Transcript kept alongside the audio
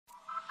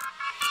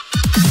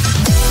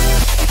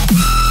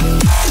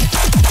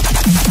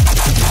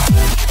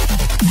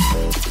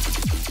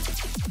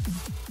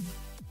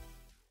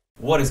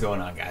What is going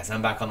on, guys?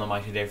 I'm back on the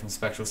mic today from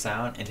Spectral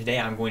Sound, and today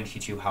I'm going to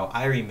teach you how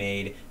I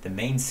remade the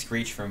main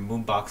Screech from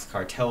Boombox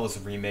Cartel's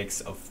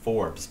remix of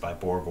Forbes by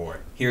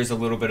Boregore. Here's a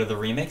little bit of the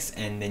remix,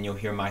 and then you'll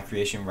hear my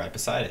creation right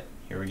beside it.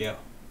 Here we go.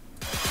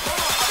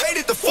 I made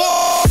it to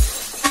Forbes!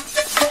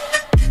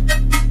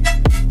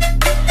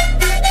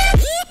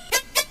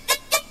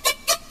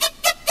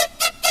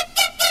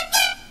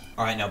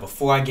 Alright, now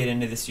before I get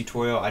into this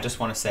tutorial, I just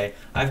want to say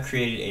I've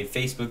created a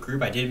Facebook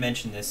group. I did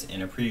mention this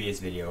in a previous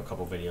video, a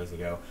couple videos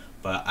ago,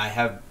 but I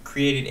have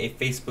created a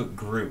Facebook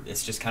group.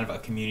 It's just kind of a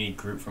community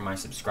group for my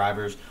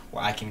subscribers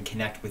where I can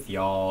connect with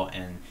y'all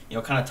and,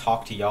 kind of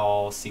talk to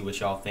y'all, see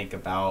what y'all think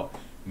about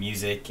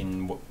music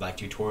and what, like,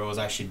 tutorials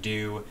I should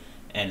do.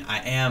 And I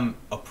am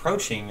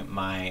approaching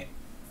my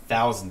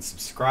 1,000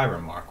 subscriber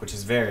mark, which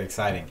is very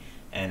exciting.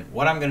 And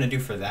what I'm going to do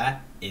for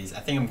that is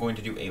I think I'm going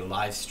to do a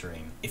live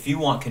stream. If you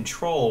want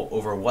control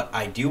over what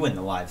I do in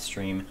the live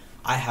stream,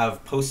 I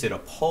have posted a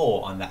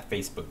poll on that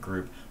Facebook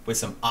group with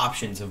some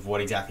options of what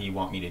exactly you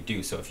want me to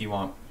do. So if you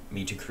want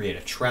me to create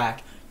a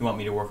track, you want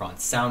me to work on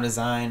sound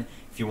design,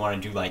 if you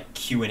want to do like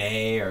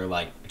Q&A or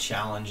like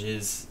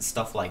challenges,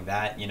 stuff like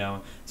that,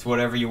 it's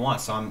whatever you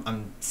want. So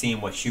I'm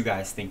seeing what you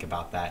guys think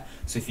about that.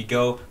 So if you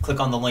go click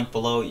on the link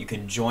below, you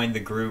can join the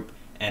group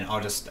and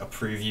I'll just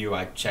approve you.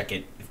 I check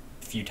it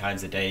few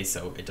times a day,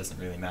 so it doesn't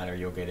really matter.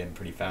 You'll get in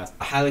pretty fast.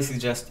 I highly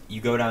suggest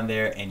you go down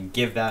there and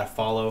give that a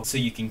follow so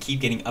you can keep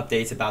getting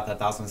updates about that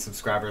 1,000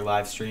 subscriber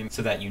live stream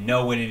so that you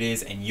know when it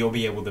is and you'll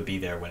be able to be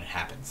there when it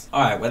happens.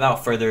 Alright,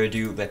 without further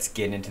ado, let's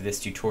get into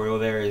this tutorial.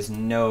 There is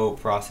no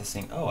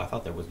processing. Oh, I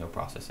thought there was no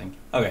processing.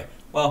 Okay,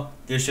 well,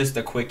 there's just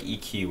a quick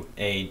EQ,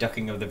 a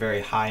ducking of the very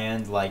high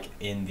end like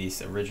in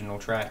this original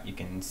track. You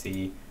can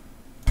see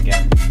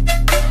again.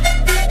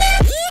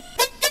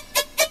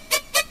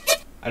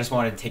 I just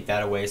wanted to take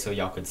that away so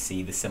y'all could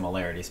see the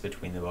similarities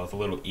between them both a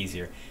little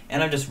easier.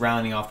 And I'm just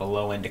rounding off the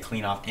low end to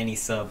clean off any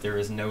sub. There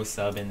is no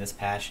sub in this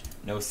patch,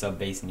 no sub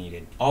bass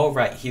needed.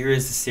 Alright, here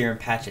is the Serum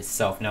patch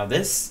itself. Now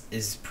this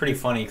is pretty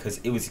funny because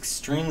it was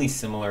extremely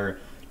similar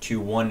to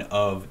one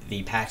of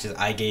the patches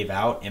I gave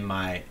out in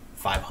my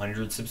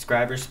 500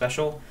 subscribers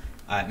special.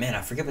 Man,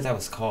 I forget what that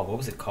was called. What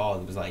was it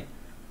called? It was like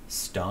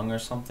Stung or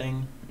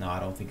something? No, I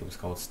don't think it was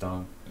called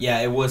Stung.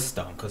 Yeah, it was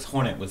Stung because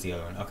Hornet was the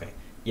other one. Okay.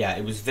 Yeah,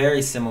 it was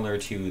very similar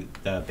to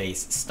the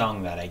bass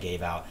Stung that I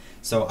gave out.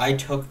 So I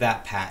took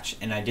that patch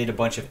and I did a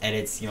bunch of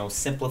edits,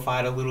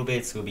 simplified a little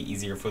bit so it'll be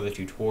easier for the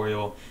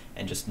tutorial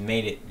and just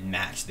made it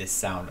match this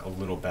sound a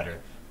little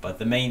better. But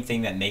the main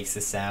thing that makes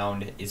the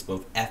sound is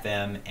both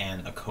FM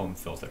and a comb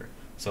filter.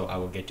 So I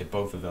will get to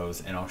both of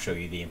those and I'll show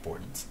you the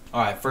importance.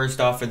 Alright,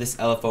 first off for this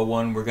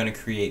LFO1 we're going to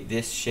create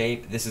this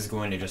shape. This is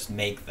going to just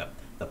make the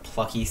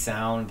plucky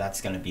sound. That's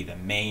going to be the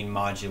main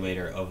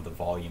modulator of the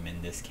volume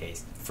in this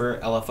case. For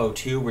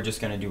LFO2 we're just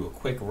going to do a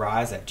quick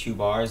rise at 2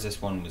 bars.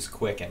 This one was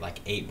quick at like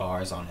 8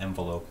 bars on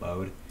envelope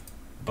mode.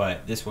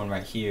 But this one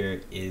right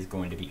here is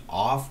going to be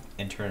off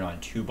and turn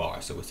on 2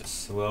 bars. So it's a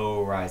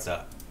slow rise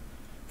up.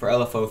 For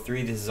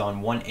LFO3 this is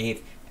on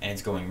 1/8 and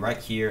it's going right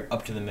here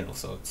up to the middle,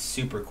 so it's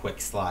super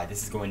quick slide.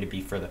 This is going to be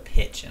for the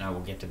pitch and I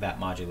will get to that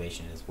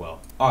modulation as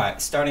well.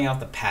 Alright, starting out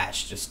the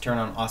patch, just turn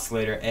on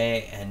oscillator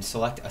A and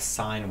select a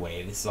sine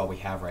wave. This is all we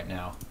have right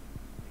now.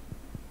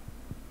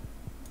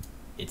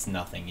 It's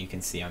nothing. You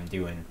can see I'm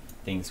doing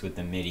things with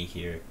the MIDI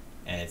here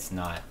and it's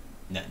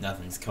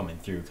nothing's coming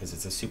through because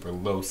it's a super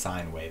low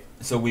sine wave.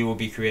 So we will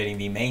be creating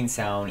the main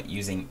sound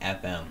using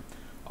FM.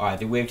 Alright,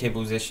 the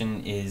wavetable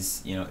position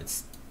is,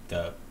 it's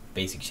the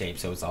basic shape,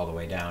 so it's all the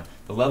way down.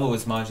 The level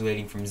is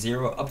modulating from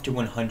 0 up to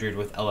 100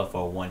 with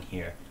LFO1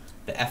 here.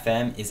 The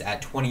FM is at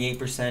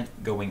 28%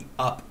 going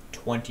up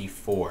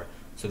 24,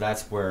 so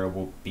that's where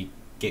we'll be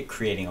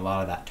creating a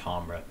lot of that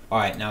timbre.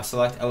 Alright, now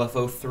select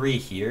LFO3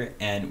 here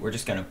and we're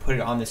just going to put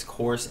it on this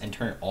course and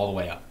turn it all the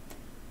way up.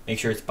 Make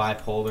sure it's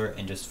bipolar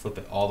and just flip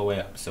it all the way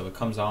up. So it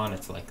comes on,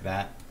 it's like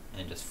that,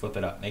 and just flip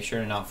it up. Make sure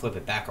to not flip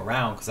it back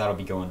around because that'll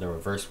be going the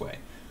reverse way.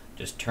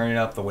 Just turn it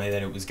up the way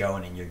that it was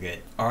going and you're good.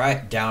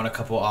 Alright, down a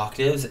couple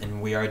octaves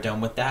and we are done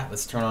with that.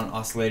 Let's turn on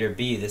oscillator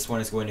B. This one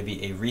is going to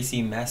be a Reese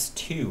Mess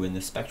 2 in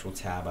the spectral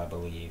tab, I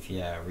believe.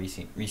 Yeah,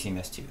 Reese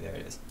Mess 2, there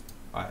it is.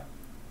 Alright,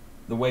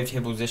 the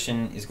wavetable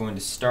position is going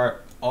to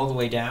start all the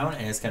way down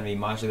and it's going to be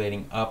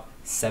modulating up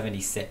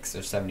 76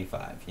 or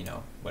 75,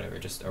 whatever,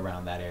 just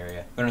around that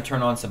area. I'm going to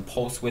turn on some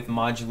pulse width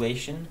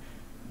modulation.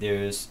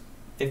 There's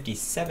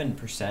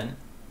 57%.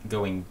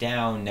 Going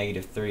down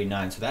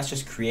 -39, so that's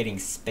just creating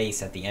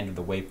space at the end of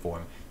the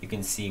waveform. You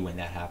can see when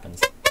that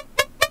happens.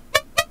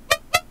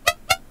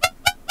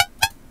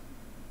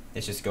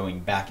 It's just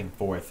going back and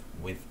forth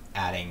with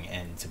adding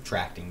and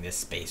subtracting this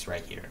space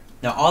right here.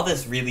 Now all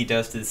this really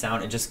does to the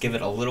sound is just give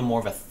it a little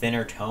more of a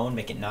thinner tone,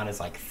 make it not as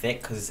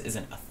thick, because this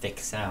isn't a thick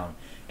sound.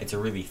 It's a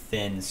really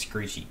thin,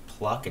 screechy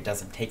pluck. It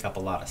doesn't take up a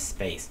lot of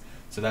space.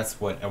 So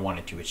that's what I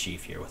wanted to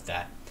achieve here with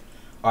that.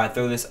 Alright,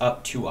 throw this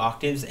up 2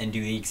 octaves and do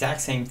the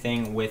exact same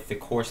thing with the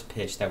coarse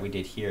pitch that we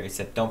did here,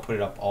 except don't put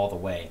it up all the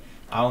way.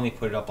 I only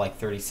put it up like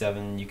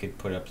 37, you could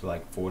put it up to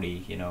like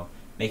 40,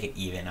 make it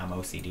even. I'm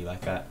OCD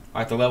like that.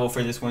 Alright, the level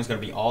for this one is going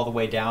to be all the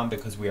way down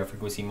because we are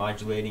frequency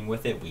modulating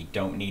with it. We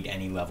don't need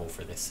any level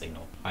for this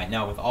signal. Alright,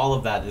 now with all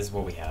of that, this is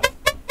what we have.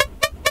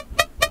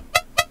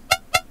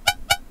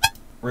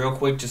 Real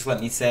quick, just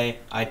let me say,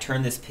 I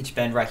turned this pitch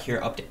bend right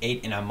here up to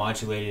 8 and I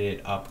modulated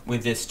it up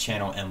with this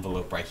channel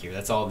envelope right here.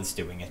 That's all it's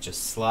doing. It's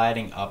just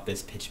sliding up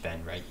this pitch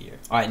bend right here.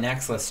 Alright,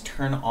 next let's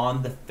turn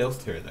on the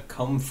filter. The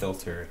comb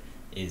filter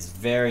is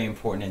very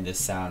important in this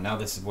sound. Now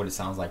this is what it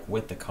sounds like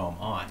with the comb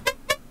on.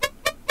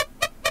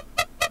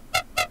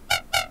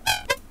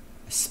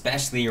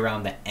 Especially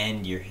around the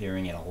end, you're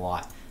hearing it a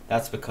lot.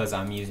 That's because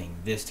I'm using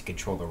this to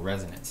control the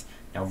resonance.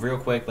 Now real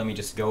quick, let me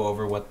just go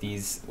over what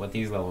these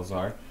levels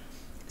are.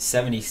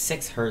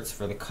 76 hertz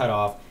for the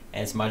cutoff,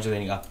 and it's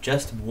modulating up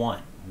just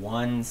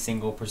one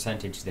single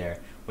percentage there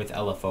with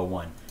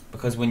LFO1.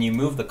 Because when you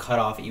move the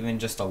cutoff even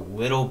just a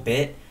little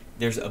bit,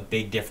 there's a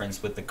big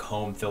difference with the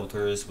comb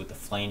filters, with the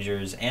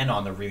flangers, and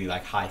on the really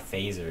like high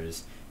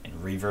phasers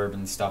and reverb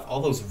and stuff.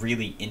 All those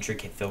really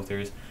intricate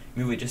filters,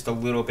 move it just a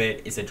little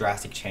bit, it's a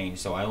drastic change,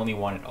 so I only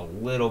wanted a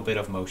little bit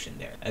of motion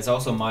there. It's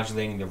also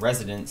modulating the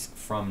resonance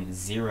from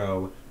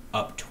 0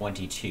 up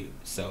 22,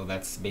 so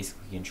that's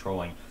basically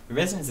controlling. The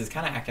resonance is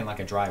kind of acting like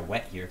a dry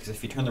wet here, because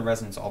if you turn the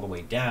resonance all the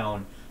way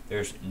down,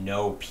 there's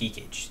no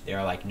peakage. There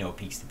are like no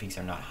peaks. The peaks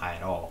are not high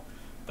at all.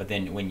 But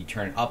then when you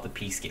turn it up, the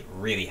peaks get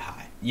really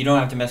high. You don't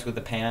have to mess with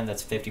the pan,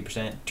 that's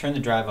 50%. Turn the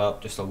drive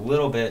up just a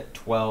little bit,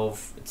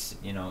 12. It's,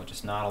 you know,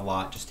 just not a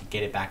lot, just to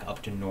get it back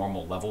up to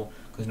normal level,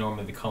 because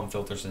normally the comb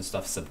filters and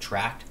stuff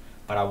subtract,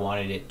 but I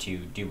wanted it to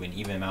do an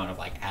even amount of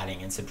like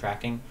adding and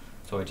subtracting.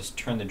 So I just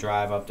turned the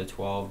drive up to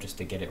 12 just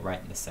to get it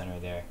right in the center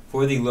there.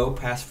 For the low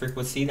pass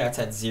frequency, that's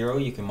at 0.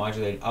 You can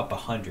modulate it up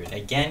 100.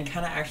 Again,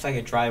 kind of acts like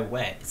a dry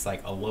wet. It's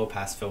like a low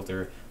pass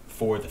filter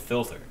for the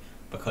filter,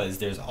 because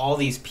there's all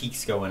these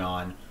peaks going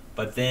on,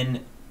 but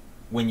then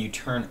when you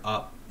turn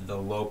up the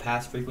low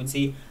pass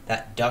frequency,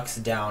 that ducks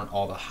down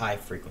all the high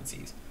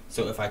frequencies.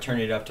 So if I turn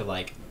it up to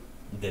like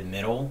the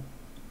middle,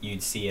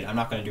 you'd see it. I'm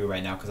not going to do it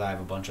right now because I have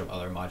a bunch of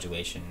other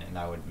modulation and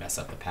that would mess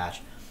up the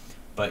patch.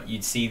 But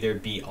you'd see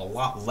there'd be a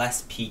lot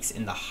less peaks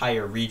in the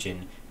higher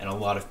region and a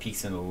lot of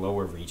peaks in the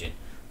lower region.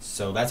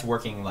 So that's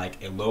working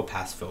like a low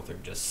pass filter,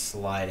 just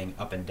sliding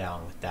up and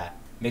down with that.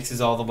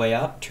 Mixes all the way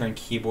up, turn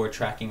keyboard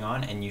tracking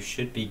on, and you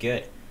should be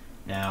good.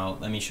 Now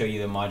let me show you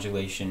the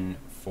modulation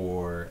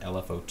for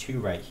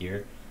LFO2 right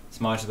here.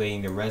 It's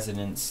modulating the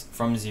resonance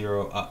from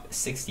 0 up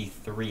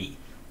 63.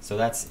 So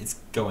it's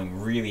going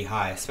really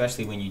high,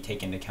 especially when you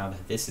take into account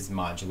that this is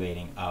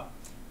modulating up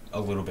a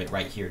little bit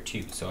right here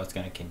too. So it's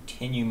going to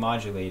continue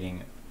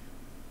modulating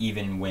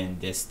even when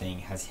this thing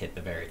has hit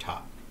the very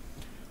top.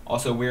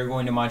 Also, we're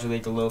going to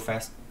modulate the low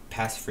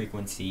pass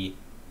frequency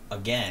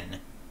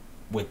again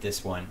with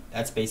this one.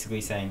 That's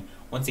basically saying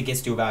once it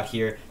gets to about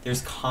here,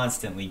 there's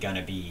constantly going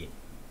to be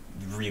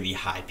really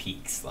high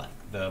peaks. Like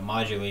the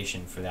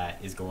modulation for that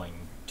is going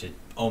to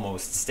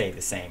almost stay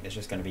the same. It's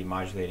just going to be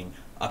modulating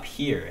up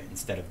here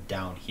instead of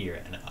down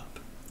here and up.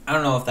 I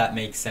don't know if that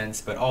makes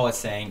sense, but all it's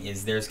saying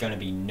is there's going to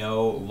be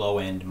no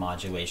low-end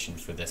modulation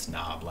for this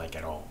knob, like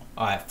at all.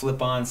 Alright,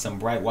 flip on some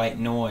bright white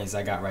noise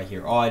I got right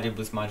here. All I did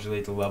was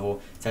modulate the level.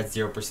 It's at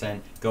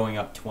 0%, going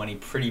up 20.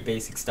 Pretty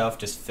basic stuff,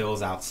 just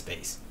fills out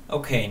space.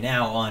 Okay,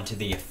 now on to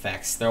the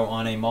effects. Throw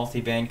on a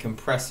multi-band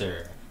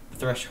compressor. The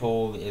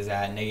threshold is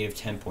at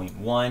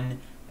 -10.1,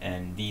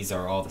 and these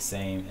are all the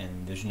same,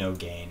 and there's no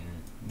gain.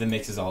 The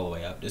mix is all the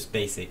way up, just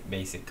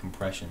basic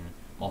compression,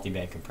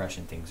 multi-band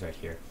compression things right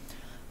here.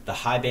 The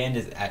high band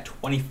is at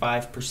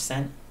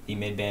 25%, the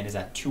mid band is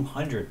at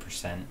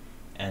 200%,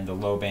 and the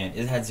low band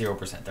is at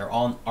 0%. There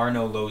are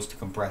no lows to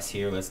compress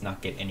here. Let's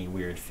not get any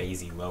weird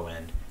phasey low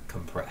end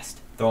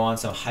compressed. Throw on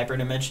some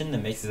hyperdimension. The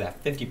mix is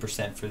at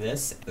 50% for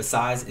this. The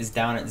size is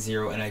down at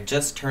 0, and I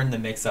just turned the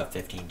mix up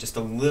 15. Just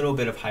a little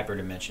bit of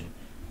hyperdimension,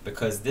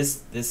 because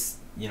this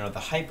you know, the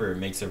hyper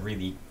makes a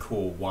really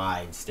cool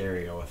wide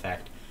stereo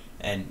effect,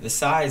 and the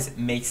size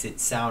makes it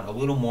sound a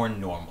little more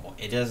normal.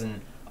 It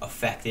doesn't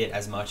affect it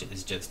as much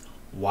as just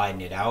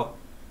widen it out.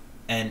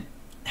 And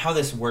how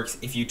this works,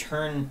 if you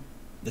turn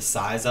the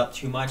size up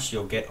too much,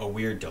 you'll get a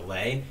weird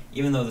delay.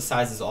 Even though the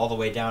size is all the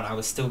way down, I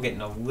was still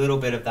getting a little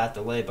bit of that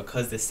delay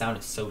because this sound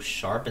is so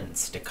sharp and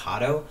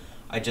staccato.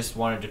 I just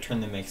wanted to turn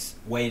the mix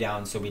way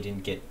down so we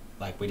didn't get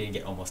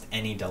almost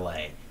any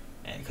delay,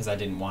 and because I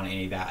didn't want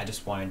any of that, I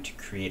just wanted to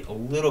create a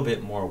little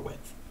bit more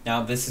width.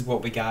 Now this is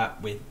what we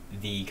got with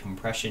the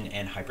compression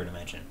and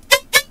hyperdimension.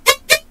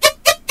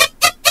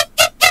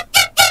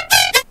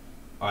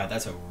 Alright,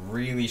 that's a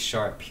really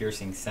sharp,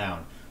 piercing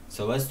sound.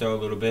 So let's throw a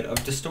little bit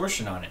of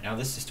distortion on it. Now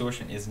this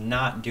distortion is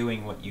not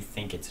doing what you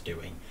think it's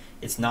doing.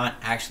 It's not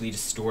actually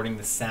distorting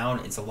the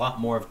sound. It's a lot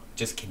more of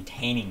just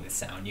containing the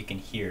sound. You can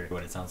hear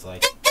what it sounds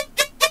like.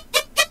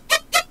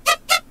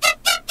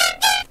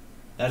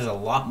 That is a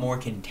lot more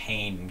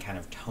contained and kind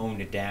of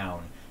toned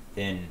down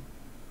than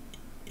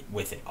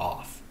with it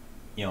off.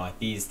 You know, like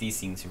these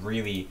things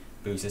really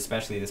boost,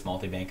 especially this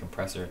multi-band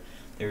compressor.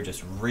 They're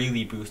just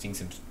really boosting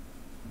some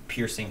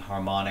piercing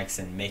harmonics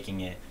and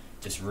making it,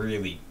 just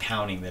really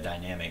pounding the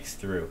dynamics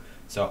through.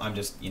 So I'm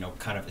just,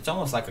 kind of, it's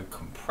almost like a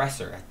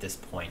compressor at this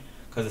point,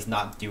 because it's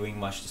not doing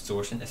much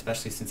distortion,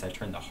 especially since I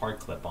turned the hard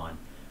clip on.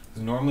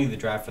 Because normally the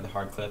drive for the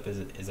hard clip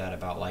is at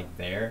about like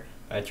there,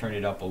 but I turned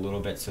it up a little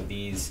bit so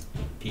these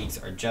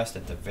peaks are just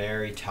at the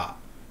very top.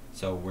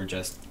 So we're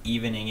just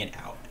evening it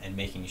out and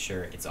making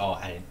sure it's all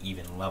at an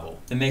even level.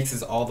 The mix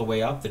is all the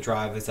way up. The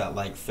drive is at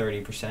like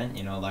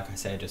 30%, like I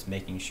said, just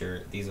making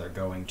sure these are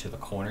going to the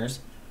corners.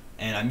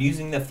 And I'm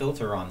using the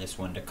filter on this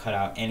one to cut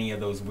out any of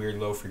those weird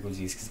low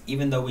frequencies, because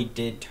even though we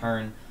did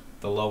turn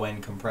the low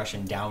end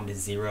compression down to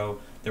 0,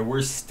 there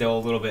were still a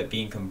little bit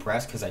being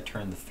compressed because I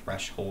turned the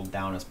threshold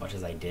down as much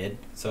as I did.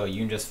 So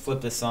you can just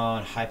flip this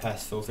on, high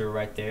pass filter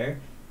right there.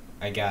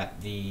 I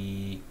got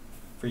the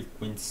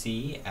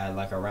frequency at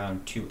like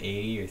around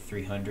 280 or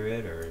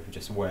 300 or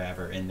just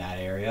wherever in that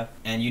area,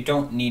 and you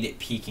don't need it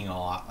peaking a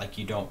lot. Like,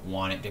 you don't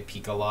want it to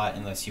peak a lot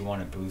unless you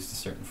want to boost a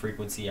certain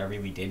frequency. I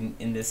really didn't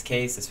in this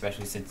case,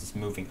 especially since it's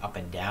moving up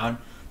and down,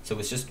 so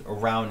it's just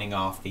rounding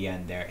off the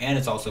end there, and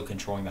it's also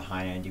controlling the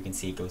high end. You can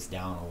see it goes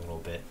down a little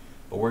bit,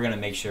 but we're gonna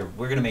make sure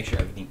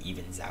everything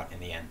evens out in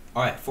the end.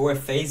 Alright, for a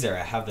phaser,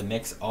 I have the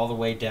mix all the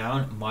way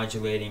down,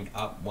 modulating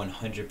up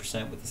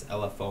 100% with this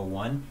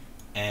LFO1,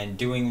 and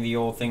doing the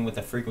old thing with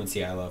the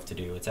frequency I love to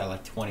do. It's at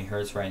like 20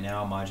 hertz right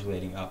now,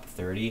 modulating up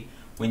 30.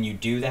 When you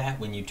do that,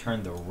 when you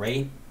turn the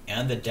rate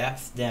and the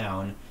depth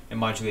down and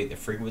modulate the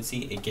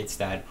frequency, it gets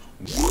that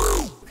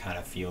kind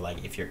of feel,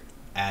 like if you're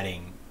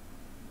adding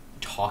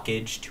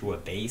talkage to a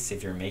bass,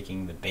 if you're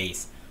making the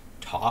bass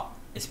talk,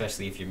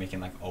 especially if you're making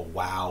like a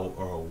wow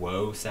or a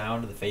whoa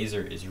sound. The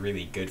phaser is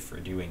really good for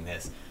doing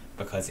this,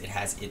 because it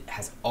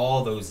has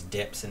all those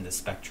dips in the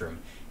spectrum,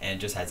 and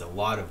it just has a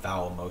lot of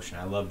vowel motion.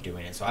 I love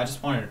doing it. So I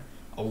just wanted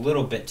a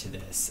little bit to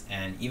this,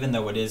 and even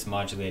though it is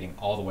modulating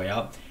all the way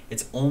up,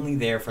 it's only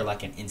there for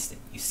like an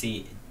instant. You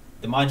see,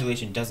 the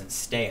modulation doesn't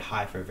stay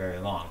high for very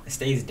long. It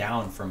stays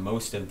down for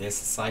most of this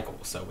cycle.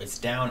 So it's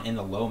down in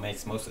the low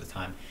mix most of the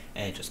time,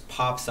 and it just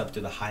pops up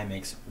to the high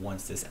mix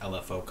once this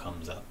LFO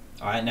comes up.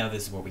 Alright, now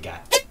this is what we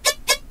got.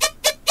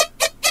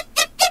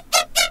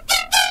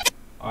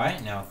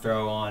 Alright, now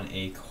throw on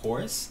a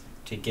chorus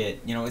to get,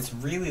 it's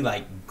really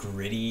like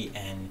gritty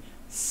and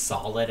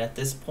solid at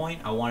this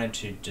point. I wanted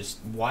to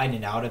just widen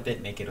it out a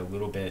bit, make it a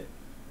little bit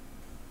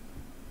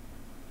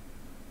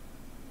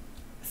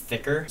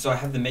thicker. So I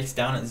have the mix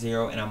down at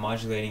 0, and I'm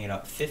modulating it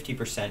up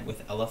 50%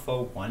 with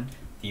LFO1.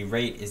 The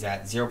rate is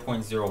at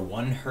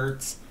 0.01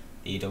 hertz.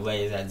 The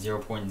delay is at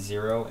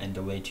 0.0, and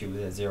delay 2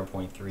 is at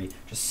 0.3.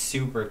 Just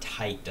super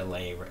tight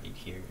delay right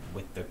here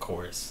with the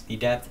chorus. The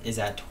depth is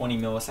at 20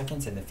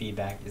 milliseconds, and the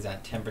feedback is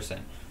at 10%.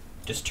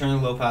 Just turn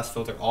the low pass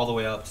filter all the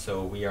way up,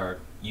 so we are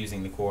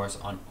using the chorus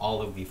on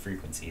all of the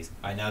frequencies.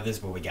 Alright, now this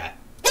is what we got.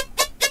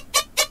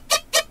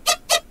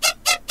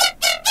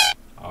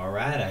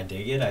 Alright, I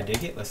dig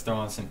it. Let's throw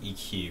on some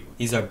EQ.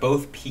 These are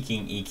both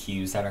peaking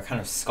EQs that are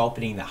kind of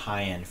sculpting the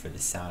high end for the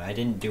sound. I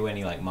didn't do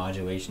any like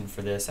modulation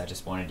for this. I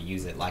just wanted to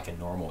use it like a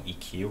normal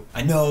EQ.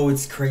 I know,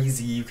 it's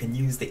crazy. You can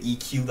use the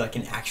EQ like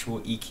an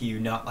actual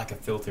EQ, not like a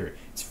filter.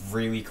 It's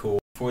really cool.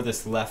 For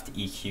this left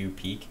EQ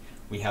peak,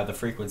 we have the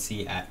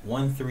frequency at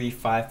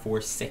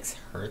 13546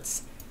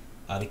 hertz.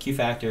 The Q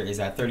factor is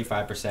at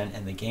 35%,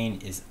 and the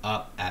gain is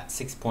up at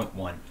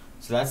 6.1.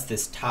 So that's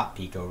this top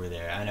peak over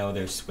there. I know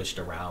they're switched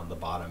around. The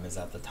bottom is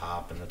at the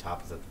top and the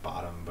top is at the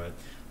bottom, but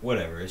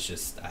whatever. It's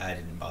just, I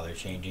didn't bother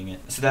changing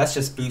it. So that's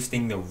just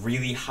boosting the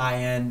really high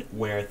end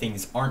where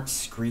things aren't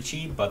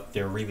screechy, but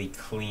they're really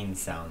clean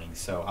sounding.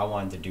 So I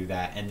wanted to do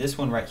that. And this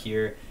one right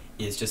here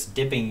is just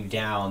dipping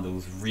down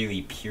those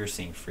really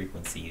piercing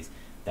frequencies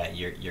that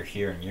you're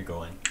hearing. You're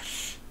going,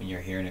 when you're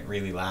hearing it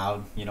really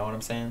loud, you know what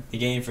I'm saying? The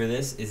gain for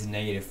this is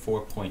negative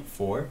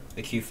 4.4.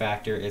 The Q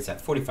factor is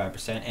at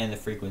 45%, and the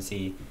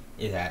frequency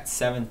is at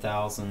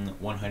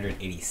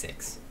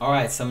 7,186.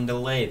 Alright, some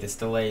delay. This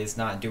delay is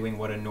not doing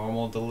what a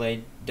normal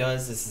delay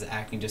does. This is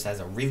acting just as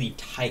a really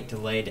tight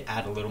delay to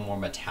add a little more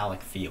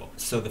metallic feel.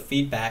 So the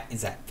feedback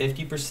is at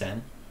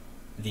 50%.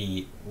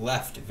 The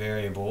left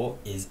variable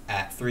is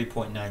at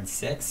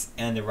 3.96,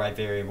 and the right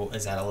variable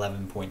is at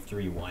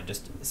 11.31.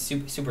 Just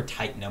super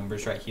tight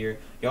numbers right here.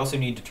 You also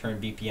need to turn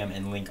BPM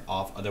and link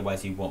off,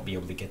 otherwise you won't be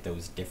able to get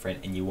those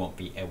different, and you won't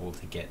be able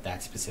to get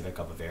that specific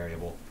of a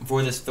variable.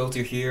 For this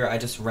filter here, I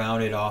just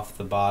rounded off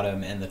the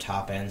bottom and the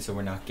top end, so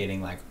we're not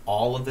getting like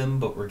all of them,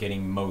 but we're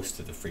getting most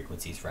of the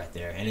frequencies right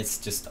there, and it's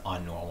just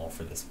on normal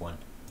for this one.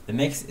 The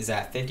mix is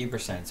at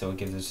 50%, so it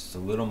gives us just a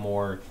little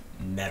more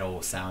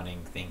metal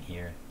sounding thing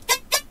here.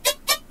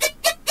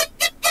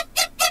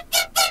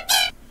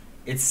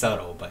 It's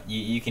subtle, but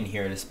you can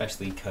hear it,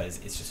 especially because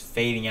it's just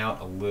fading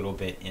out a little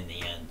bit in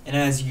the end. And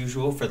as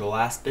usual, for the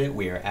last bit,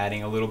 we are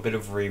adding a little bit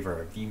of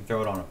reverb. You can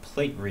throw it on a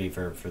plate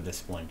reverb for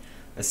this one.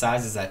 The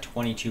size is at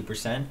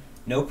 22%.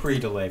 No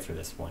pre-delay for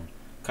this one.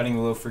 Cutting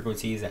the low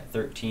frequencies at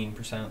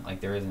 13%. Like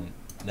there isn't,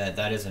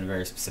 that isn't a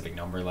very specific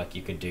number. Like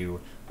you could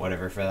do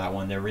whatever for that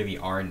one. There really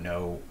are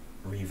no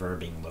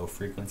reverbing low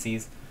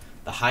frequencies.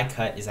 The high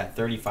cut is at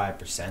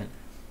 35%.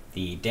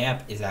 The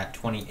damp is at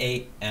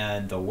 28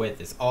 and the width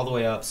is all the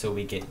way up, so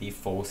we get the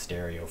full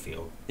stereo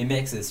field. The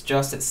mix is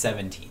just at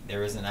 17.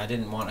 I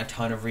didn't want a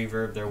ton of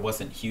reverb. There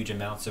wasn't huge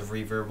amounts of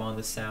reverb on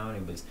the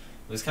sound.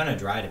 It was kind of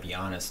dry, to be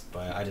honest,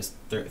 but I just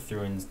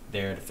threw in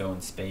there to fill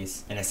in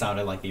space, and it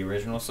sounded like the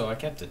original, so I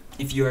kept it.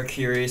 If you are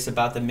curious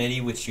about the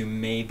MIDI, which you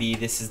may be,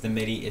 this is the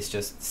MIDI. It's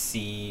just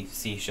C,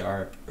 C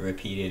sharp,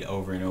 repeated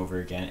over and over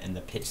again, and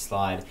the pitch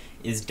slide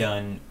is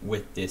done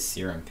with this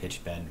Serum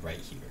pitch bend right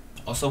here.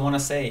 Also want to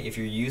say, if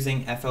you're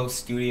using FL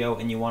Studio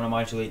and you want to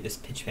modulate this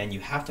pitch bend, you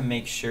have to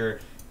make sure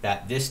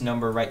that this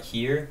number right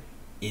here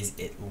is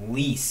at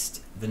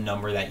least the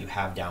number that you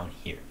have down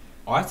here.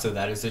 Alright, so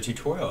that is the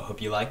tutorial.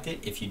 Hope you liked it.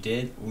 If you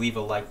did, leave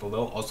a like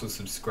below. Also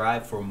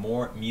subscribe for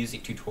more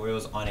music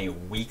tutorials on a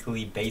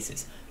weekly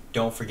basis.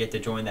 Don't forget to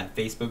join that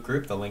Facebook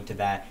group. The link to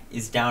that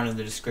is down in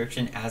the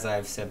description, as I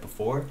have said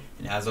before.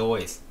 And as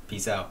always,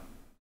 peace out.